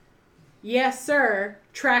says, "Yes, sir,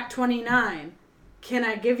 track 29. Can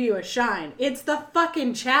I give you a shine?" It's the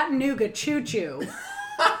fucking Chattanooga Choo-Choo.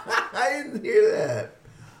 I didn't hear that.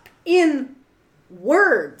 In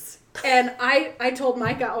words. And I told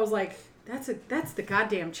Micah, I was like, that's the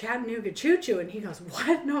goddamn Chattanooga Choo-Choo. And he goes,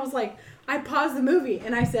 "What?" And I was like, I paused the movie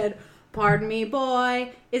and I said, "Pardon me,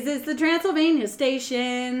 boy, is this the Transylvania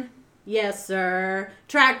station?" "Yes, sir,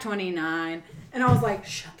 track 29. And I was like,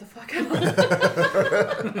 shut the fuck up.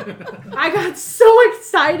 I got so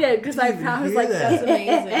excited because I was like, that? that's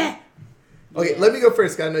amazing. Okay, let me go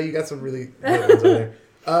first, 'cause I know you got some really good ones on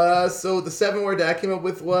there. So the 7 word that I came up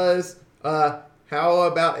with was, how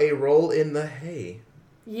about a roll in the hay?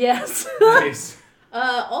 Yes. Nice.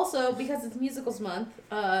 Also, because it's musicals month,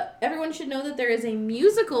 everyone should know that there is a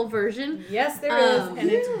musical version Yes, there is. And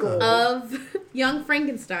it's gold. of Young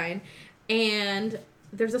Frankenstein. And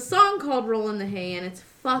there's a song called Roll in the Hay, and it's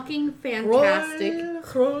fucking fantastic.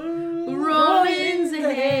 Roll in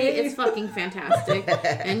the hay. It's fucking fantastic.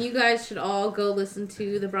 And you guys should all go listen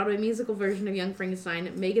to the Broadway musical version of Young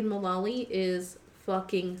Frankenstein. Megan Mullally is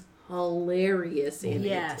fucking hilarious in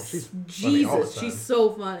Yes. She's funny all the Jesus, time. she's so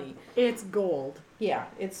funny. It's gold. Yeah,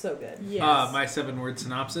 it's so good. Yes. My 7-word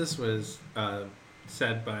synopsis was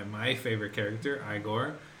said by my favorite character,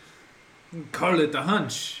 Igor. "Call it a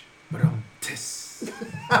hunch, tis."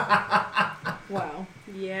 Wow.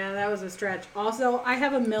 Yeah, that was a stretch. Also, I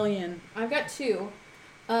have a million. I've got 2.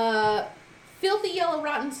 Filthy yellow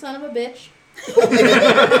rotten son of a bitch.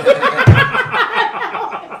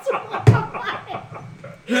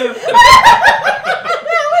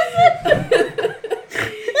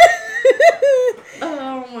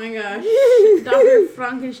 Oh my gosh. Dr.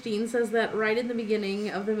 Frankenstein says that right in the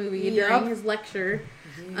beginning of the movie during his lecture.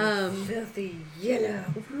 Filthy yellow.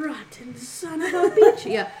 Rotten son of a bitch.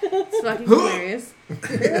 Yeah, it's fucking hilarious.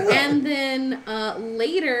 And then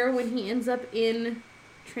later, when he ends up in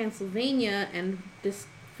Transylvania and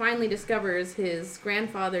finally discovers his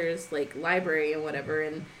grandfather's like library and whatever,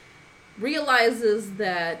 and realizes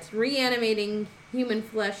that reanimating human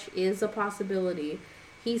flesh is a possibility,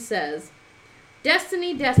 he says,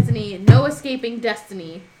 "Destiny, destiny, no escaping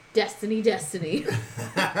destiny. Destiny, destiny."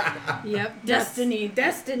 Yep. Destiny,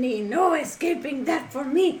 destiny, no escaping that for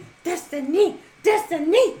me. Destiny,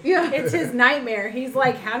 destiny. Yeah. It's his nightmare. He's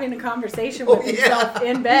like having a conversation with himself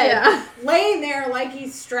in bed. Yeah. Laying there like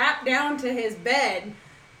he's strapped down to his bed.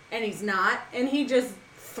 And he's not. And he just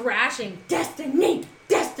thrashing, "Destiny,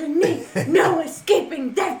 destiny, no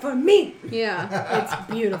escaping that for me." Yeah. It's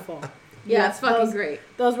beautiful. Yeah, it's fucking those, great.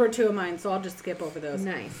 Those were 2 of mine, so I'll just skip over those.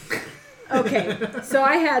 Nice. Okay, so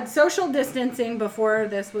I had social distancing before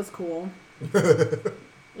this was cool.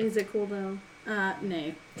 Is it cool though?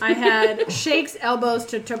 Nay. I had shakes elbows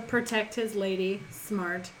to protect his lady.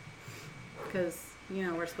 Smart. Because, you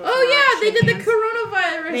know, we're supposed to Oh not yeah, they shake did hands. the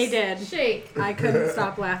coronavirus They did. shake. I couldn't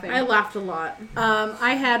stop laughing. I laughed a lot.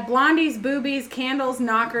 I had blondies, boobies, candles,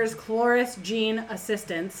 knockers, Cloris, Jean,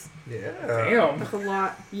 assistants. Yeah. Damn. That's a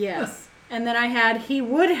lot. Yes. And then I had, he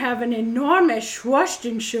would have an enormous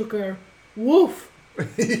Schwarzenegger. Woof.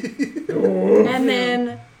 And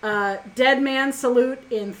then dead man salute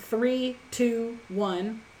in 3, 2,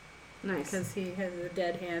 1. Nice. Because he has a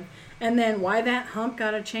dead hand. And then why that hump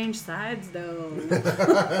gotta change sides though?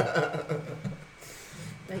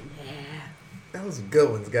 But yeah. That was good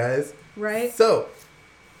ones, guys. Right? So,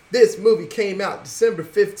 this movie came out December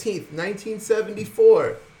 15th,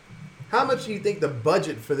 1974. How much do you think the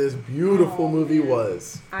budget for this beautiful movie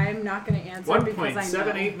was? I'm not gonna answer because I know.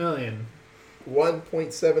 $1.78 million.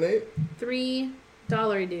 1.78?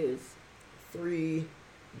 $3 dues. 3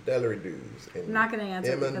 dues. And I'm not going to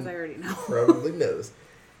answer Emma because I already know. probably knows.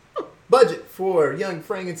 Budget for Young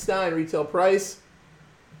Frankenstein, retail price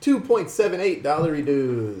 $2.78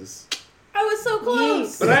 dues. I was so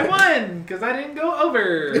close. But I won because I didn't go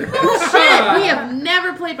over. Shit, we have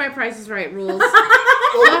never played by Price is Right rules.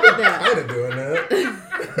 Well, Fuck that. kind of doing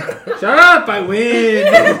that. Shut up! I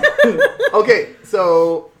win. Okay,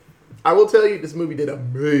 so I will tell you, this movie did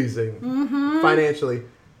amazing financially.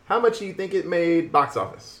 How much do you think it made box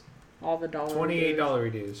office? All the dollars.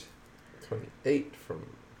 $28 dues. 28 from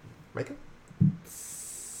Micah?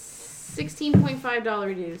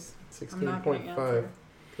 $16.5 dues. I'm not gonna 16.5. answer.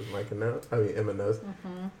 Because Micah knows. I mean, Emma knows.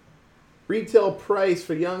 Retail price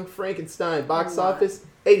for Young Frankenstein, box office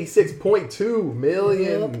 $86.2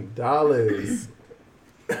 million.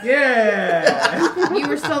 Yeah. You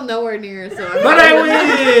were still nowhere near, so But I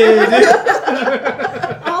win.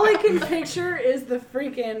 All I can picture is the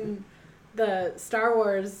Star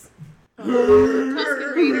Wars.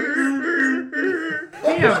 Tusken Raiders.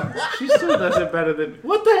 Damn, she still does it better than.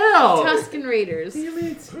 What the hell? Tusken Raiders.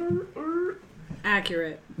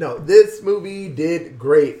 Accurate. No, this movie did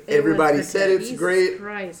great. It Everybody was the said it's Jesus great.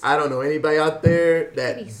 Christ. I don't know anybody out there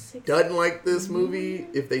that 86. doesn't like this movie.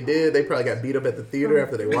 If they did, they probably got beat up at the theater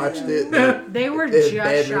after they watched it. They were There's just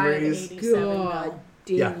bad shy of memories. 87. God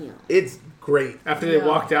Yeah, damn. it's great. After they Yeah.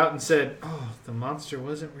 walked out and said, "Oh, the monster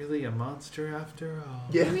wasn't really a monster after all."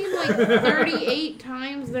 Yeah, I mean, like 38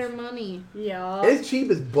 times their money. Yeah. it's cheap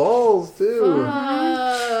as balls too.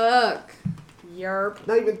 Fuck. Yerp.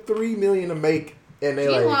 Not even $3 million to make, and they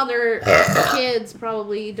Gene like Wilder kids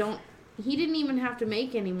probably don't. He didn't even have to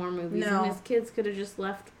make any more movies, No. and his kids could have just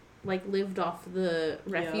lived off the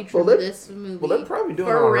refuge Well, from they're- this movie. well, they're probably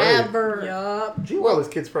doing all right. forever. Yup. Gene Wilder's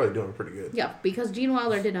kid's probably doing pretty good. Yeah, because Gene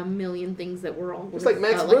Wilder did a million things that were all Just worth, like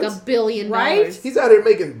Max like Brooks. $1 billion. Right? He's out here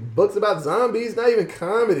making books about zombies, not even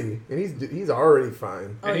comedy, and he's already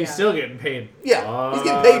fine. And Oh, he's yeah. still getting paid. Yeah, he's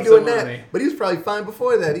getting paid doing lots of that, money. but he was probably fine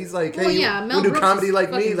before that. He's like, Well, hey, yeah, you Mel do Brooks comedy is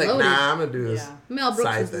like me? He's like, fucking loaded. nah, I'm gonna do this. Yeah. Mel Brooks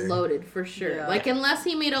Side is thing. loaded for sure. Yeah. Like unless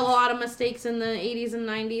he made a lot of mistakes in the 80s and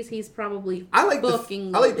 90s, he's probably I like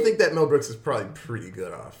fucking I like to loaded. think that Mel Brooks is probably pretty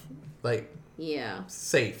good off, like Yeah.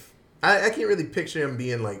 safe. I can't really picture him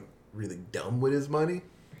being like really dumb with his money.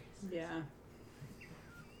 Yeah.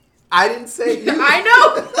 I didn't say you. I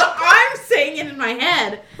know. I'm saying it in my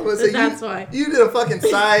head. I'm gonna But say that's you, why. you did a fucking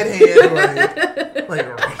side hand like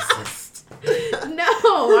racist.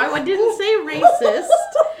 No, I didn't say racist.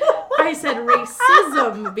 I said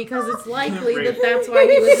racism because it's likely that that's why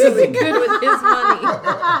he was really good with his money.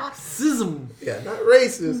 Sism. Yeah, not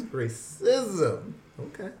racist, racism.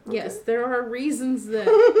 Okay. Yes, there are reasons that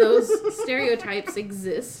those stereotypes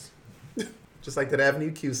exist. Just like that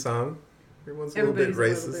Avenue Q song. Everyone's a little bit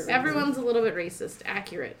Everybody's a little racist. bit Everyone's a little bit racist.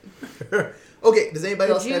 Accurate. Okay, does anybody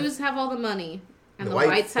The else have... Jews have all the money, and the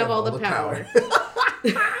whites have all the power.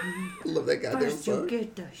 I love that goddamn First you song.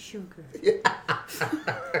 get the sugar.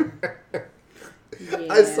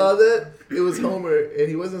 I saw that. It was Homer, and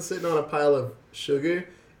he wasn't sitting on a pile of sugar.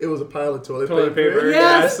 It was a pile of toilet Toilet paper.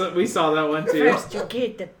 Yes. Yeah, we saw that one too. First you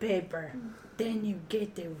get the paper, then you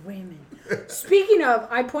get the women. Speaking of,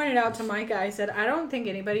 I pointed out to Micah, I said, I don't think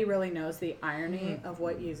anybody really knows the irony of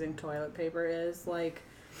what using toilet paper is. Like,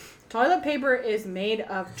 toilet paper is made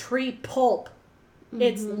of tree pulp.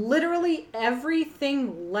 It's literally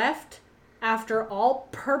everything left after all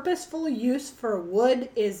purposeful use for wood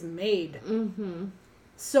is made.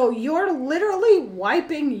 So you're literally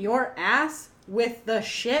wiping your ass with the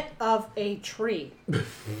shit of a tree.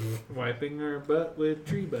 Wiping her butt with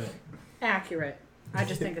tree butt. Accurate. I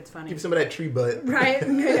just think it's funny. Keep some of that tree butt. Right?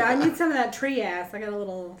 Yeah, I need some of that tree ass. I got a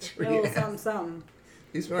little ass. something, something.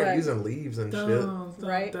 He's smart Right. using leaves and shit.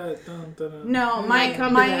 Right. No. No, might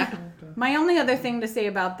come to that. my only other thing to say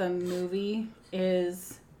about the movie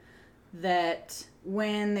is that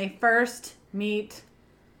when they first meet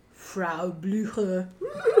Frau Blücher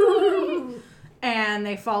and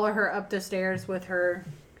they follow her up the stairs with her,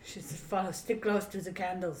 she says, "Follow, stick close to the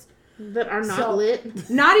candles." That are not So- lit.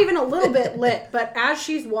 Not even a little bit lit, but as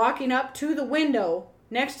she's walking up to the window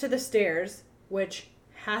next to the stairs, which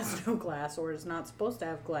has no glass or is not supposed to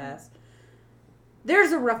have glass,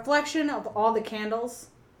 there's a reflection of all the candles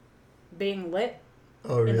being lit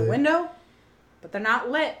Oh, really? in the window, but they're not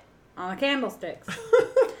lit on the candlesticks.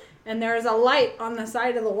 And there's a light on the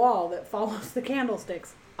side of the wall that follows the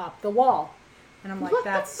candlesticks up the wall. And I'm like, What the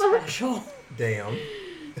that's fuck? special. Damn.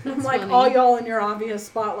 I'm like, funny. all y'all in your obvious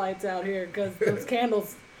spotlights out here, because those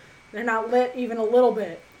candles, they're not lit even a little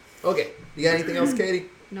bit. Okay. You got anything else, Katie?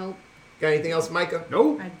 Nope. Got anything else, Micah?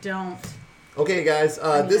 Nope. I don't. Okay, guys,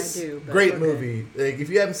 mean, this I do, but great okay. movie. Like, if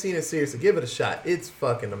you haven't seen it, seriously, give it a shot. It's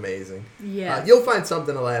fucking amazing. Yeah. You'll find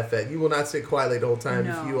something to laugh at. You will not sit quietly the whole time.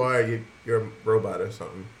 No. If you are, you're a robot or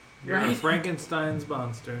something. You're a Right. Frankenstein's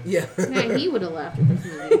monster. Yeah. Man, he would have laughed at this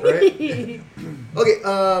movie. Right? Okay,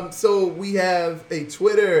 so we have a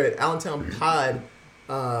Twitter at Allentown Pod.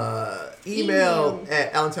 Email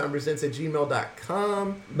at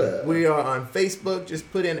allentownpresents@gmail.com. We are on Facebook.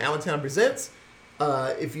 Just put in Allentown Presents.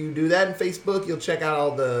 If you do that in Facebook, you'll check out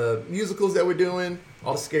all the musicals that we're doing,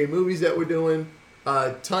 all the scary movies that we're doing.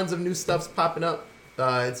 Tons of new stuff's popping up.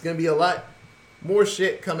 It's going to be a lot more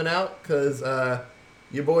shit coming out because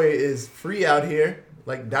your boy is free out here,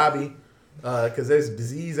 like Dobby, because there's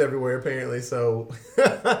disease everywhere apparently. So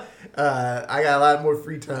I got a lot more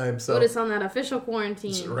free time. So Otis on that official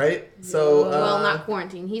quarantine. right. So Well, not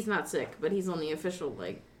quarantine. He's not sick, but he's on the official,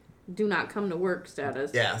 like, do not come to work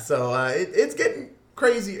status. yeah. So it's getting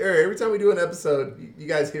crazier every time we do an episode. You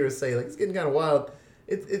guys hear us say like it's getting kind of wild.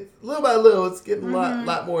 It's little by little. It's getting a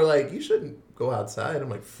lot more like you shouldn't go outside. I'm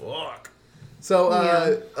like fuck. So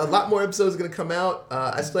a lot more episodes are gonna come out.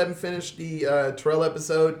 I still haven't finished the Terrell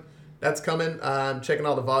episode. That's coming. I'm checking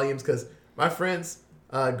all the volumes because my friends,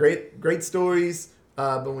 great stories.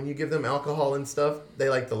 But when you give them alcohol and stuff, they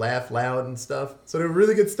like to laugh loud and stuff. So they're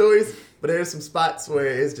really good stories. But there's some spots where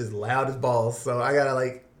it's just loud as balls. So I gotta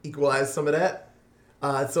like equalize some of that.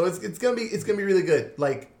 So it's gonna be really good.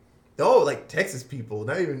 Like Texas people.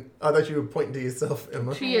 Not even. I thought you were pointing to yourself,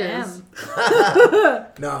 Emma. She is.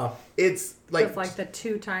 No, it's Like, like the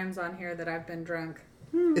 2 times on here that I've been drunk.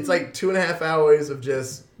 it's like 2.5 hours of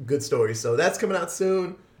just good stories. So that's coming out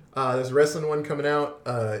soon. There's a wrestling one coming out.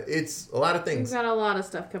 It's a lot of We've things. got a lot of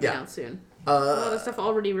stuff coming Yeah. out soon. A lot of stuff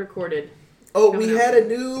already recorded. Oh, coming we out had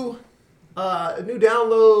soon. a new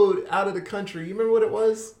download out of the country. You remember what it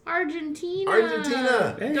was? Argentina.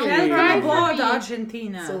 Argentina. Hey. Don't Hey. cry for Aboard me.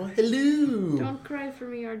 Argentina. So hello. Don't cry for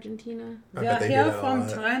me, Argentina. I We bet are they do here that a from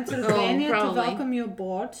lot. Transylvania to probably. welcome you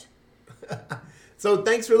aboard. So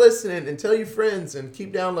thanks for listening and tell your friends and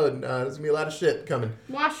keep downloading. There's gonna be a lot of shit coming.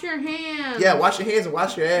 Wash your hands. Yeah, wash your hands and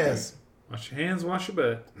wash your ass. Wash your hands, wash your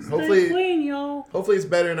butt. Stay Hopefully, clean, y'all. it's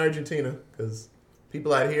better in Argentina because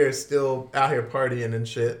people out here are still out here partying and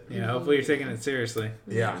shit. Yeah, hopefully you're taking it seriously.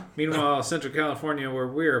 Yeah. Meanwhile, Central California, where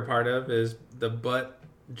we're a part of, is the butt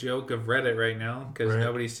joke of Reddit right now because Right.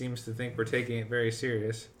 nobody seems to think we're taking it very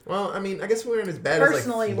serious. Well, I mean, I guess we weren't as bad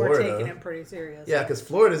Personally, as like we're Florida. taking it pretty serious. Yeah, because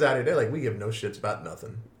Florida's out here. They're like, we give no shits about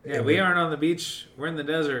nothing. Yeah, And we aren't on the beach. We're in the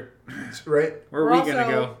desert. Right? Where We're are we also going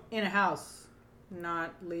to go? in a house,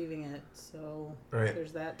 not leaving it. So Right.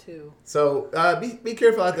 there's that too. So be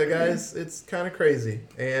careful out there, guys. It's kind of crazy.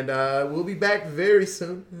 And we'll be back very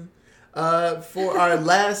soon for our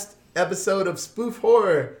last episode of Spoof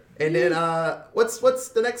Horror. And then what's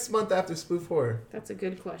the next month after Spoof Horror? That's a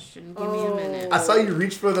good question. Give me a minute. I saw you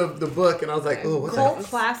reach for the book, and I was like, oh, what's Cult that?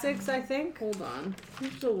 classics, I think. Hold on.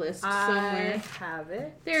 There's a list I somewhere. have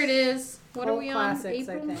it. There it is. What are Cult we on? classics,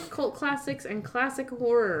 I April? think. Cult classics and classic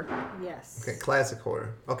horror. Yes. Okay, classic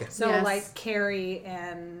horror. Okay. So Yes. like Carrie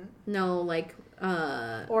and No, like Or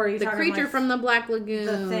are you the talking creature like from the Black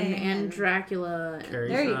Lagoon Thing and and- Dracula.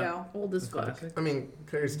 Carrie's there you not go. Old as fuck. classic. I mean,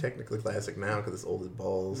 Carrie's technically classic now because it's old as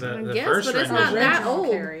balls. The, I the guess, first but it's rendition, not that Original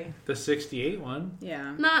old. Carrie. the 68 one.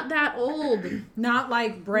 Yeah. Not that old. Not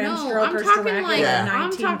like Bram No, I'm Stoker's talking Dracula like Yeah. in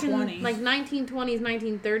I'm talking 1920. like 1920s,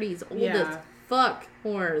 1930s, old Yeah. as fuck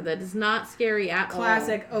horror that is not scary at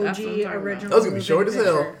Classic all. That's OG what I'm talking original. That was gonna be moving short as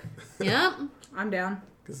hell. picture. about. Yep. I'm down.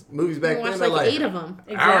 Because movies We back watched then, like they're 8 of them.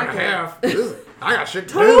 Exactly. I got shit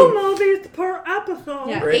to 2 do. movies per episode.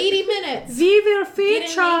 Yeah, Right. 80 minutes. We will Get in 80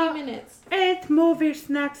 feature minutes. 8 movies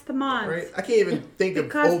next month. Right? I can't even think of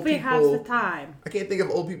Because old we have the people. time. I can't think of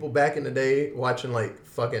old people back in the day watching like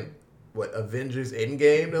fucking Avengers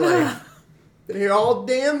Endgame. They're like, been here all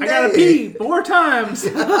damn day. I gotta pee 4 times.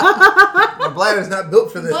 My bladder's not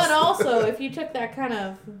built for this. But also, if you took that kind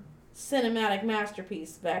of cinematic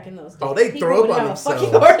masterpiece back in those days, Oh, they'd people throw up would on have a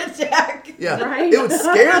fucking themselves. heart attack. Yeah, Right? it would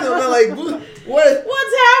scare them. They're like, what?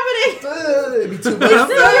 What's happening? It'd be too much. So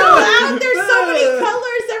loud. There's so many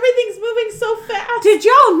colors. Everything's moving so fast. Did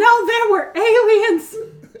y'all know there were aliens?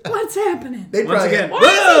 What's happening? They Once probably again, Why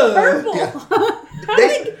is it purple? Yeah.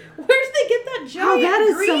 Where'd they get that Oh, giant that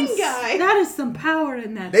is green some guy? that is some power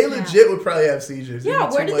in that. They snap. legit would probably have seizures. It'd Yeah,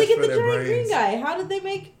 be where too did they much get for the their giant brains. green guy? How did they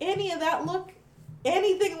make any of that look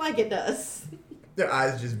anything like it does? Their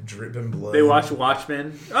eyes just dripping blood. They watch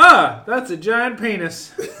Watchmen. Ah, that's a giant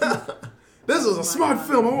penis. This is a smart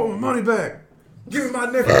film. I want my money back. Give me my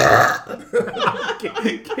nickel.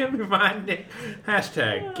 Give me my nickel.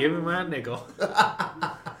 Hashtag, give me my nickel.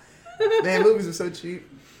 Man, movies were so cheap,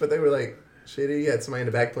 but they were like shitty. You had somebody in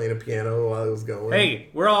the back playing a piano while it was going. Hey,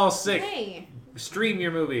 we're all sick. Hey, Stream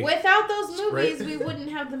your movie. without those movies, Right. we wouldn't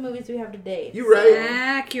have the movies we have today. You right. You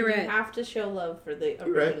Accurate. have to show love for the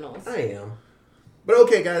You're right. originals. I am. But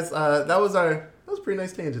okay, guys, that was a pretty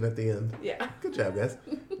nice tangent at the end. Yeah. Good job, guys.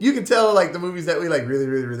 You can tell like the movies that we like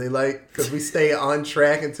really like because we stay on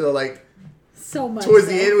track until like So much. towards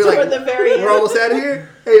so. the end. We're like, Toward the very we're end. almost out of here.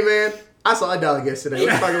 Hey man, I saw a dog yesterday.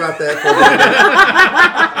 Let's talk about that for a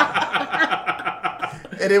minute.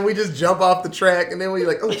 And then we just jump off the track, and then we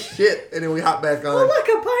like, oh shit, and then we hop back on. Oh, look,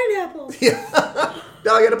 a pineapple. Yeah.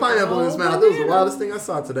 Dog had a pineapple in his Oh, mouth. It was the banana. wildest thing I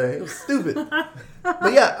saw today. It was stupid.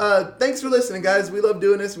 But yeah, thanks for listening, guys. We love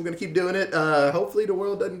doing this. We're going to keep doing it. Hopefully the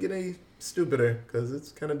world doesn't get any stupider because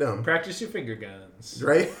it's kind of dumb. Practice your finger guns.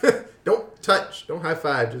 Right? Don't touch. Don't high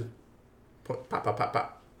five. Just point, pop, pop, pop,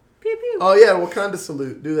 pop. Pew pew. Oh yeah, Wakanda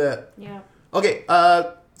salute. Do that. Yeah. Okay,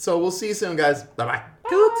 so we'll see you soon, guys. Bye-bye.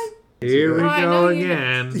 Toots. Here we I go know you-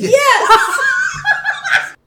 again. Yes.